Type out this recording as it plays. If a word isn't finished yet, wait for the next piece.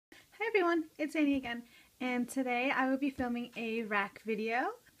everyone, it's Annie again, and today I will be filming a RAK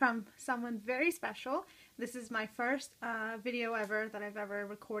video from someone very special. This is my first video ever that I've ever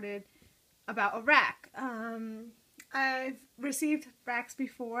recorded about a RAK. I've received RAKs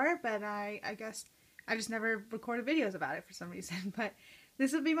before, but I guess I just never recorded videos about it for some reason. But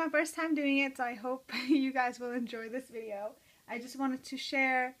this will be my first time doing it, so I hope you guys will enjoy this video. I just wanted to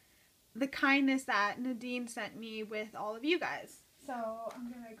share the kindness that Nadine sent me with all of you guys. So I'm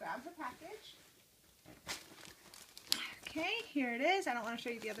going to grab the package. Okay, here it is. I don't want to show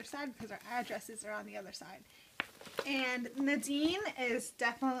you the other side because our addresses are on the other side. And Nadine is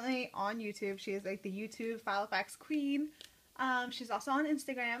definitely on YouTube. She is like the YouTube Filofax queen. She's also on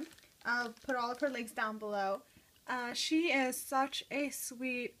Instagram. I'll put all of her links down below. She is such a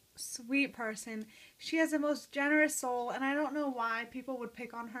sweet person. She has the most generous soul, and I don't know why people would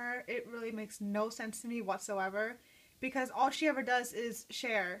pick on her. It really makes no sense to me whatsoever, because all she ever does is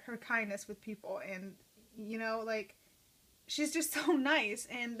share her kindness with people, and you know, like, she's just so nice.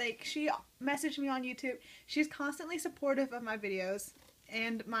 And like, she messaged me on YouTube. She's constantly supportive of my videos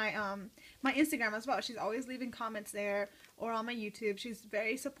and my my Instagram as well. She's always leaving comments there or on my YouTube. She's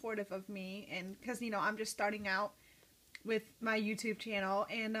very supportive of me, and because, you know, I'm just starting out with my YouTube channel,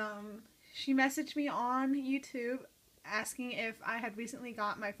 and she messaged me on YouTube asking if I had recently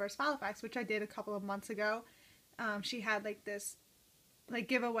got my first Filofax, which I did a couple of months ago. She had like this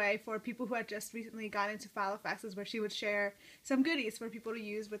giveaway for people who had just recently got into Filofaxes, where she would share some goodies for people to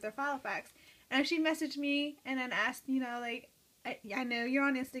use with their Filofax. And she messaged me and then asked, you know, like, I know you're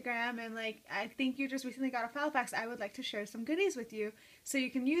on Instagram, and like, I think you just recently got a Filofax. I would like to share some goodies with you so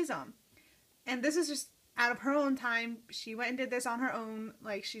you can use them. And this is just out of her own time. She went and did this on her own.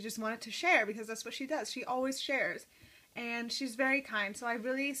 Like, she just wanted to share because that's what she does. She always shares. And she's very kind, so I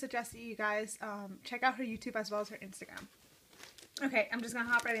really suggest that you guys check out her YouTube as well as her Instagram. Okay, I'm just going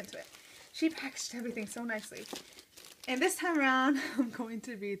to hop right into it. She packaged everything so nicely. And this time around, I'm going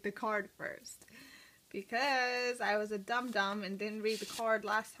to read the card first, because I was a dum-dum and didn't read the card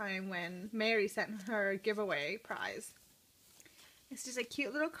last time when Mary sent her giveaway prize. It's just a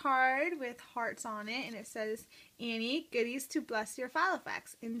cute little card with hearts on it, and it says, "Annie, goodies to bless your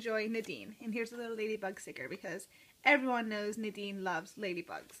Filofax. Enjoy, Nadine." And here's a little ladybug sticker, because everyone knows Nadine loves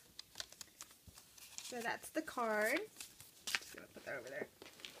ladybugs. So that's the card. Just gonna put that over there.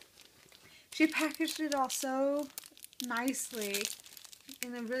 She packaged it all so nicely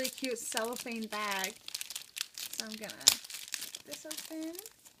in a really cute cellophane bag. So I'm gonna put this open.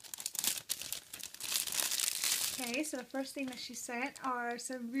 Okay, so the first thing that she sent are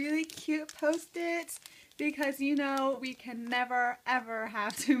some really cute Post-its, because, you know, we can never ever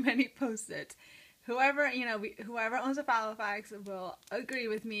have too many Post-its. Whoever, you know, whoever owns a Filofax will agree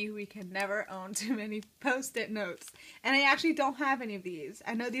with me. We can never own too many Post-it notes. And I actually don't have any of these.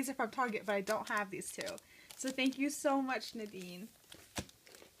 I know these are from Target, but I don't have these two. So thank you so much, Nadine.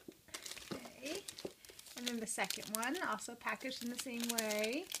 Okay. And then the second one, also packaged in the same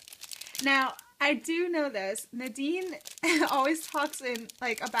way. Now, I do know this. Nadine always talks in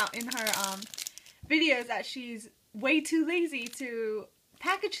her videos that she's way too lazy to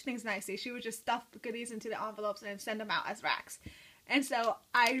package things nicely. She would just stuff goodies into the envelopes and send them out as racks. And so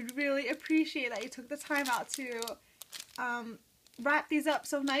I really appreciate that you took the time out to wrap these up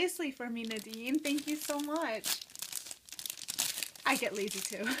so nicely for me, Nadine. Thank you so much. I get lazy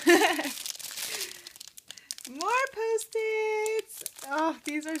too. More Post-its. Oh,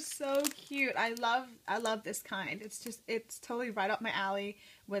 these are so cute. I love this kind. It's totally right up my alley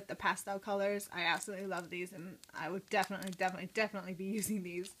with the pastel colors. I absolutely love these, and I would definitely be using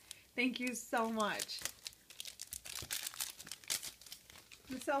these. Thank you so much.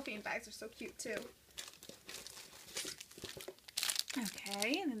 The cellophane bags are so cute too.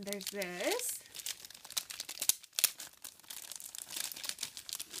 Okay, and then there's this.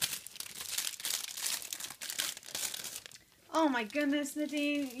 Oh my goodness,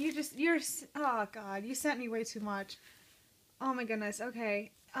 Nadine, oh god, you sent me way too much. Oh my goodness,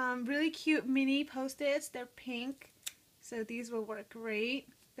 okay. Really cute mini Post-its. They're pink, so these will work great.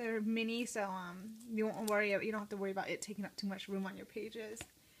 They're mini, so you don't have to worry about it taking up too much room on your pages.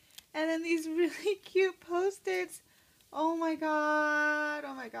 And then these really cute Post-its. Oh my god,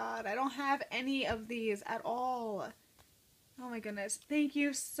 I don't have any of these at all. Oh my goodness. Thank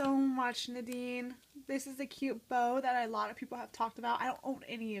you so much, Nadine. This is a cute bow that a lot of people have talked about. I don't own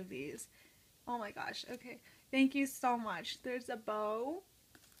any of these. Oh my gosh. Okay. Thank you so much. There's a bow.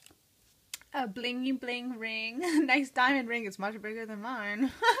 A blingy bling ring. Nice diamond ring. It's much bigger than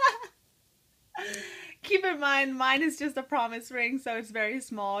mine. keep in mind, mine is just a promise ring, so it's very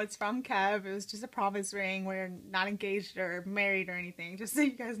small. It's from Kev. It was just a promise ring. We're not engaged or married or anything, just so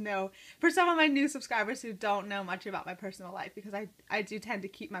you guys know. For some of my new subscribers who don't know much about my personal life, because I do tend to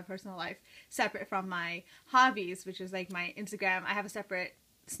keep my personal life separate from my hobbies, which is like my Instagram. I have a separate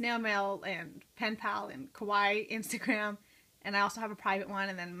snail mail and pen pal and kawaii Instagram, and I also have a private one,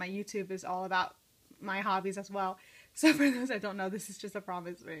 and then my YouTube is all about my hobbies as well. So for those that don't know, this is just a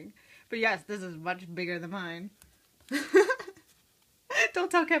promise ring. But yes, this is much bigger than mine.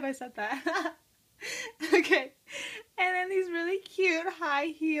 Don't tell Kev I said that. Okay. And then these really cute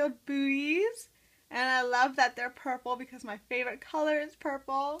high-heeled booties. And I love that they're purple because my favorite color is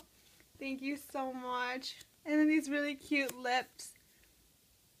purple. Thank you so much. And then these really cute lips.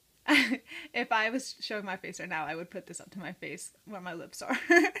 If I was showing my face right now, I would put this up to my face where my lips are.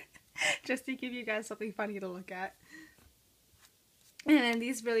 Just to give you guys something funny to look at. And then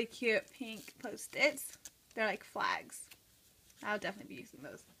these really cute pink post-its. They're like flags. I'll definitely be using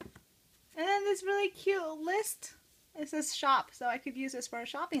those. And then this really cute list. It says shop, so I could use this for a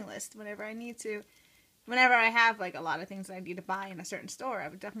shopping list whenever I need to. Whenever I have like a lot of things that I need to buy in a certain store, I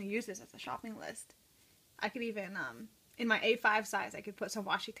would definitely use this as a shopping list. I could even, in my A5 size, I could put some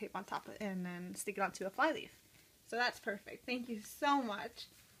washi tape on top of it and then stick it onto a fly leaf. So that's perfect. Thank you so much.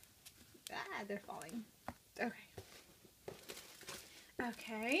 Ah, they're falling. Okay.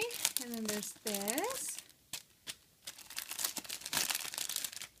 Okay, and then there's this,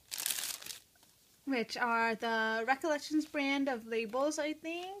 which are the Recollections brand of labels, I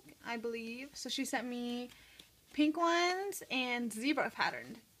believe. So she sent me pink ones and zebra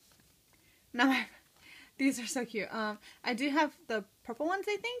patterned. Now, these are so cute. I do have the purple ones,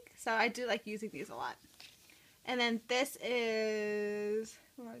 I think, so I do like using these a lot. And then this is,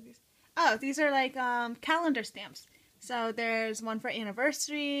 what are these? Oh, these are like calendar stamps. So there's one for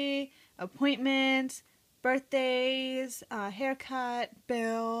anniversary, appointments, birthdays, haircut,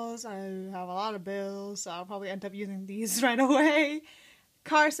 bills. I have a lot of bills, so I'll probably end up using these right away.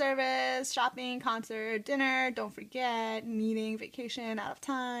 Car service, shopping, concert, dinner, don't forget, meeting, vacation, out of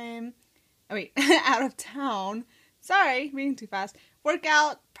time. Oh wait, out of town. Sorry, reading too fast.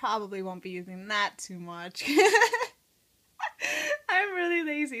 Workout, probably won't be using that too much. I'm really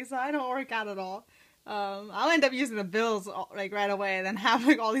lazy, so I don't work out at all. I'll end up using the bills like right away and then have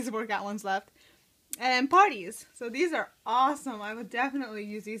like all these workout ones left. And parties. So these are awesome. I would definitely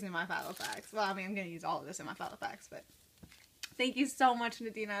use these in my File Facts. Well, I mean, I'm going to use all of this in my File Facts, but thank you so much,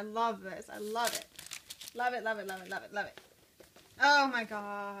 Nadine. I love this. I love it. Love it, love it, love it, love it, love it. Oh my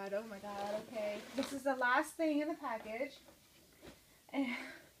god. Oh my god. Okay. This is the last thing in the package. And,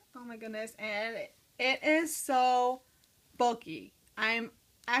 oh my goodness. And it is so bulky. I'm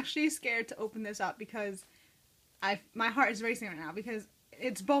actually scared to open this up because my heart is racing right now because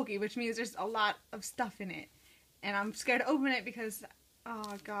it's bulky, which means there's a lot of stuff in it, and I'm scared to open it because,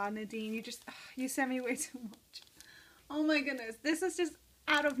 oh god, Nadine, you sent me way too much. Oh my goodness, this is just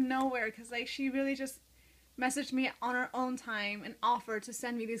out of nowhere because like she really just messaged me on her own time and offered to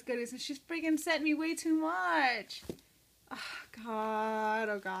send me these goodies, and she's freaking sent me way too much. Oh god,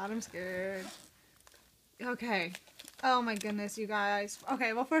 I'm scared. Okay. Oh my goodness, you guys.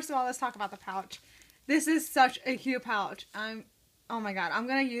 Okay, well, first of all, let's talk about the pouch. This is such a cute pouch. Oh my god, I'm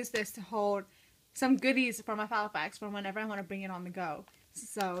going to use this to hold some goodies for my File Facts for whenever I want to bring it on the go.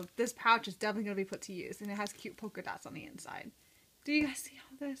 So this pouch is definitely going to be put to use, and it has cute polka dots on the inside. Do you guys see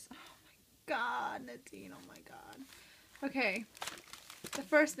all this? Oh my god, Nadine, oh my god. Okay, the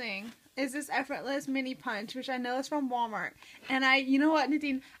first thing is this Effortless Mini Punch, which I know is from Walmart. And you know what,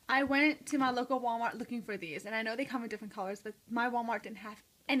 Nadine? I went to my local Walmart looking for these, and I know they come in different colors, but my Walmart didn't have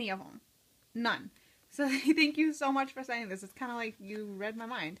any of them. None. So thank you so much for saying this. It's kind of like you read my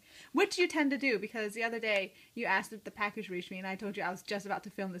mind, which you tend to do because the other day you asked if the package reached me, and I told you I was just about to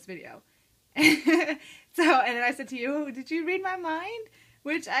film this video. And then I said to you, did you read my mind?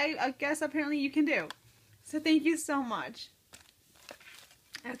 Which I guess apparently you can do. So thank you so much.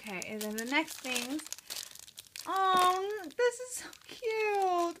 Okay, and then the next things. Oh, this is so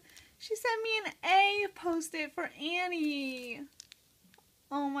cute. She sent me an A post-it for Annie.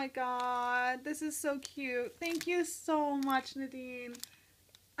 Oh my god, this is so cute. Thank you so much, Nadine.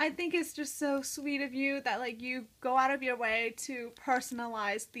 I think it's just so sweet of you that like you go out of your way to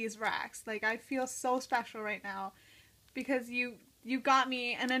personalize these racks. Like I feel so special right now because you got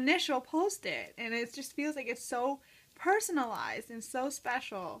me an initial post-it, and it just feels like it's so personalized and so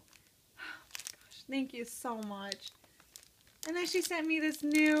special. Oh my gosh, thank you so much. And then she sent me this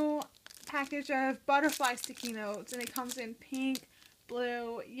new package of butterfly sticky notes, and it comes in pink,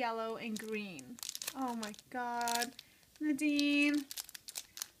 blue, yellow, and green. Oh my god, Nadine.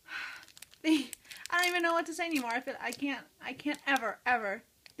 I don't even know what to say anymore. I can't ever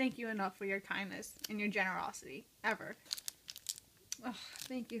thank you enough for your kindness and your generosity. Ever. Oh,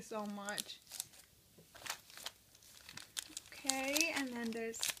 thank you so much. Okay, and then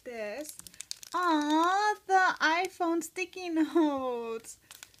there's this. Aww, the iPhone sticky notes.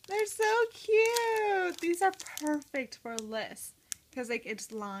 They're so cute. These are perfect for lists because like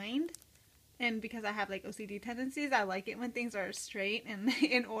it's lined, and because I have like OCD tendencies, I like it when things are straight and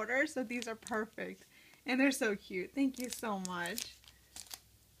in order. So these are perfect, and they're so cute. Thank you so much.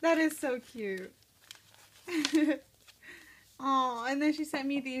 That is so cute. Oh, and then she sent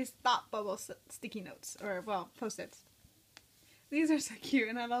me these thought bubble sticky notes, or well, post-its. These are so cute,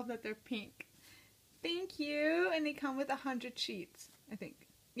 and I love that they're pink. Thank you, and they come with 100 sheets, I think.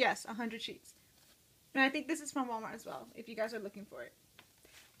 Yes, 100 sheets. And I think this is from Walmart as well, if you guys are looking for it.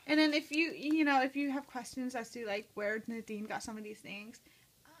 And then if if you have questions as to like where Nadine got some of these things,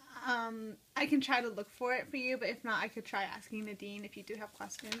 I can try to look for it for you, but if not, I could try asking Nadine if you do have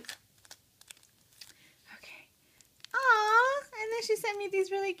questions. Okay. Aww, and then she sent me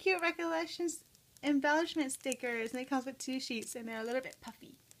these really cute recollections embellishment stickers, and it comes with 2 sheets, and they're a little bit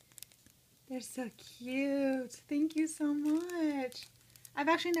puffy. They're so cute. Thank you so much. I've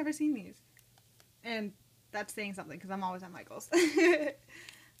actually never seen these. And that's saying something because I'm always at Michael's.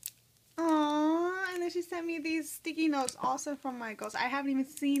 Aww, and then she sent me these sticky notes also from Michael's. I haven't even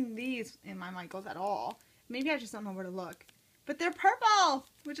seen these in my Michael's at all. Maybe I just don't know where to look. But they're purple,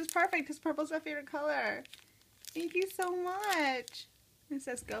 which is perfect because purple's my favorite color. Thank you so much. It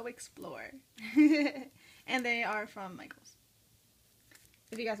says go explore. And they are from Michael's,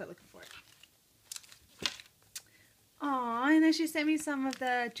 if you guys are looking for it. Aw, and then she sent me some of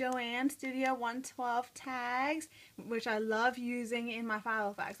the Joanne Studio 112 tags, which I love using in my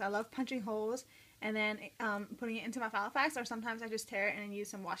file effects. I love punching holes and then putting it into my file effects, or sometimes I just tear it and then use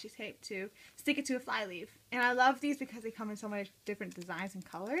some washi tape to stick it to a fly leaf. And I love these because they come in so many different designs and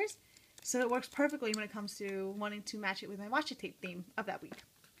colors, so it works perfectly when it comes to wanting to match it with my washi tape theme of that week,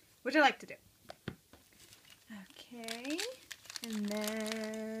 which I like to do. Okay, and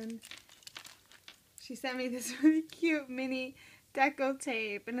then she sent me this really cute mini deco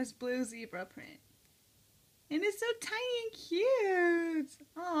tape in this blue zebra print. And it's so tiny and cute.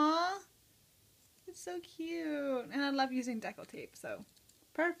 Aww. It's so cute. And I love using deco tape, so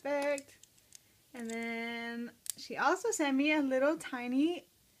perfect. And then she also sent me a little tiny,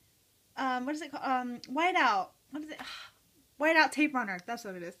 what is it called? Whiteout. What is it? Whiteout tape runner. That's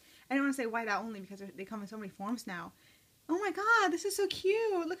what it is. I didn't want to say whiteout only because they come in so many forms now. Oh my god, this is so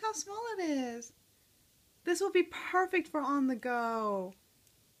cute. Look how small it is. This will be perfect for on the go.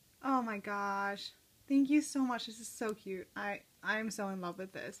 Oh my gosh. Thank you so much. This is so cute. I'm so in love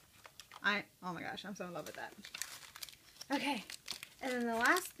with this. Oh my gosh, I'm so in love with that. Okay. And then the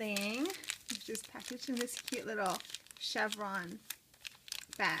last thing is just packaged in this cute little chevron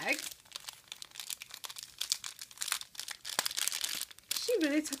bag. She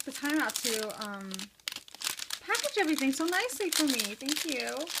really took the time out to package everything so nicely for me. Thank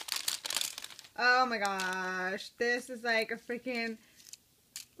you. Oh my gosh, this is like a freaking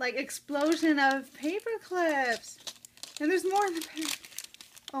like explosion of paper clips, and there's more in the paper.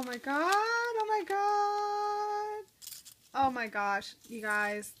 Oh my god, oh my god, oh my gosh, you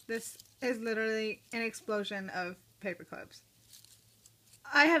guys, this is literally an explosion of paper clips.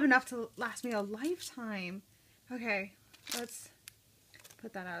 I have enough to last me a lifetime. Okay, let's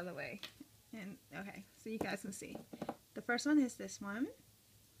put that out of the way, and okay, so you guys can see. The first one is this one.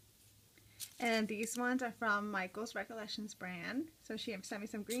 And these ones are from Michael's Recollections brand. So she sent me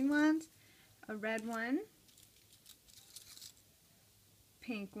some green ones, a red one,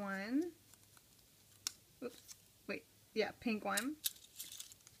 pink one, oops, wait, yeah, pink one,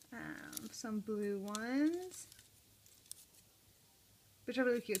 some blue ones, which are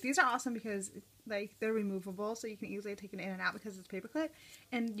really cute. These are awesome because like they're removable, so you can easily take it in and out because it's paperclip,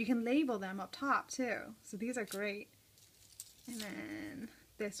 and you can label them up top too. So these are great. And then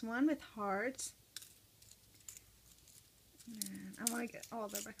this one with hearts. And I want to get all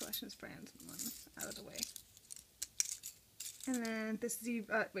the Recollections brand ones out of the way. And then this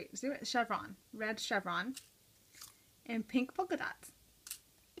chevron, red chevron, and pink polka dots.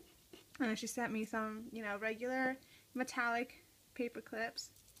 And she sent me some, regular metallic paper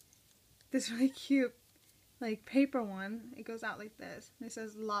clips. This really cute, like paper one. It goes out like this. And it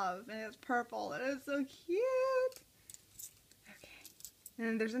says love, and it's purple, and it's so cute. And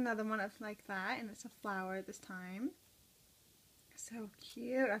then there's another one of like that, and it's a flower this time. So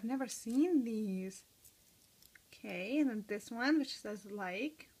cute. I've never seen these. Okay, and then this one, which says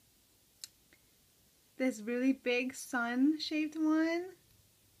like. This really big sun-shaped one.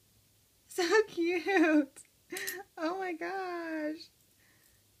 So cute. Oh my gosh.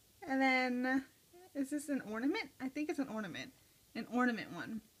 And then, is this an ornament? I think it's an ornament. An ornament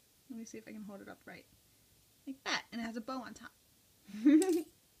one. Let me see if I can hold it up right. Like that. And it has a bow on top. And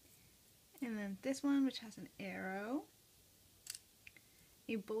then this one, which has an arrow.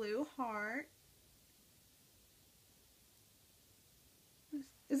 A blue heart.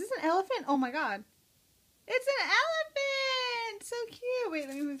 Is this an elephant? Oh my god. It's an elephant! So cute. Wait,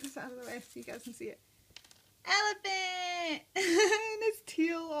 let me move this out of the way so you guys can see it. Elephant! And it's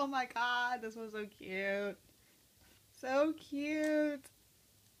teal. Oh my god. This one's so cute. So cute.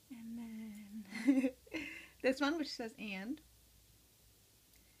 And then this one, which says and.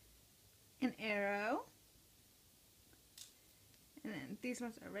 An arrow. And then these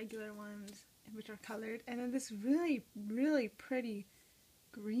ones are regular ones, which are colored. And then this really, really pretty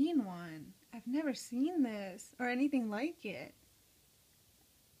green one. I've never seen this or anything like it.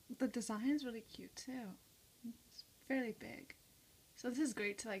 The design is really cute too. It's fairly big. So this is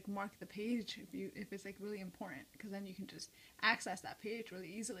great to like mark the page if it's like really important, because then you can just access that page really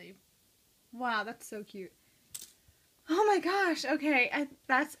easily. Wow, that's so cute. Oh my gosh. Okay,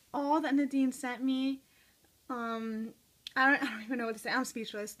 that's all that Nadine sent me. I don't even know what to say. I'm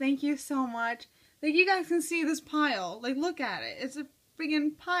speechless. Thank you so much. Like, you guys can see this pile. Like, look at it. It's a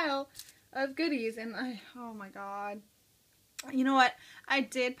friggin' pile of goodies, and oh my god. You know what? I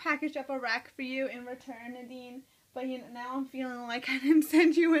did package up a RAK for you in return, Nadine, but you know, now I'm feeling like I didn't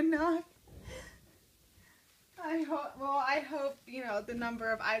send you enough. I hope, you know, the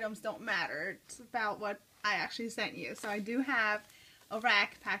number of items don't matter. It's about what I actually sent you. So I do have a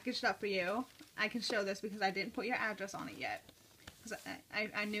RAK packaged up for you. I can show this because I didn't put your address on it yet. Because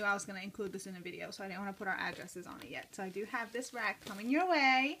I knew I was going to include this in a video, so I didn't want to put our addresses on it yet. So I do have this RAK coming your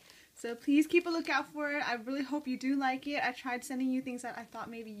way. So please keep a lookout for it. I really hope you do like it. I tried sending you things that I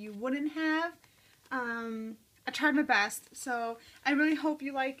thought maybe you wouldn't have. I tried my best. So I really hope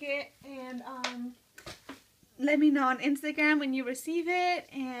you like it. And let me know on Instagram when you receive it.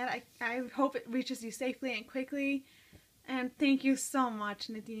 And I hope it reaches you safely and quickly. And thank you so much,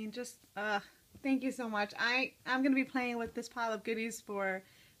 Nadine. Just, thank you so much. I'm going to be playing with this pile of goodies for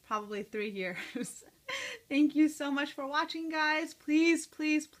probably 3 years. Thank you so much for watching, guys. Please,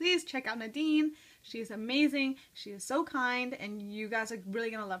 please, please check out Nadine. She is amazing. She is so kind, and you guys are really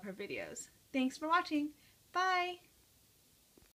going to love her videos. Thanks for watching. Bye.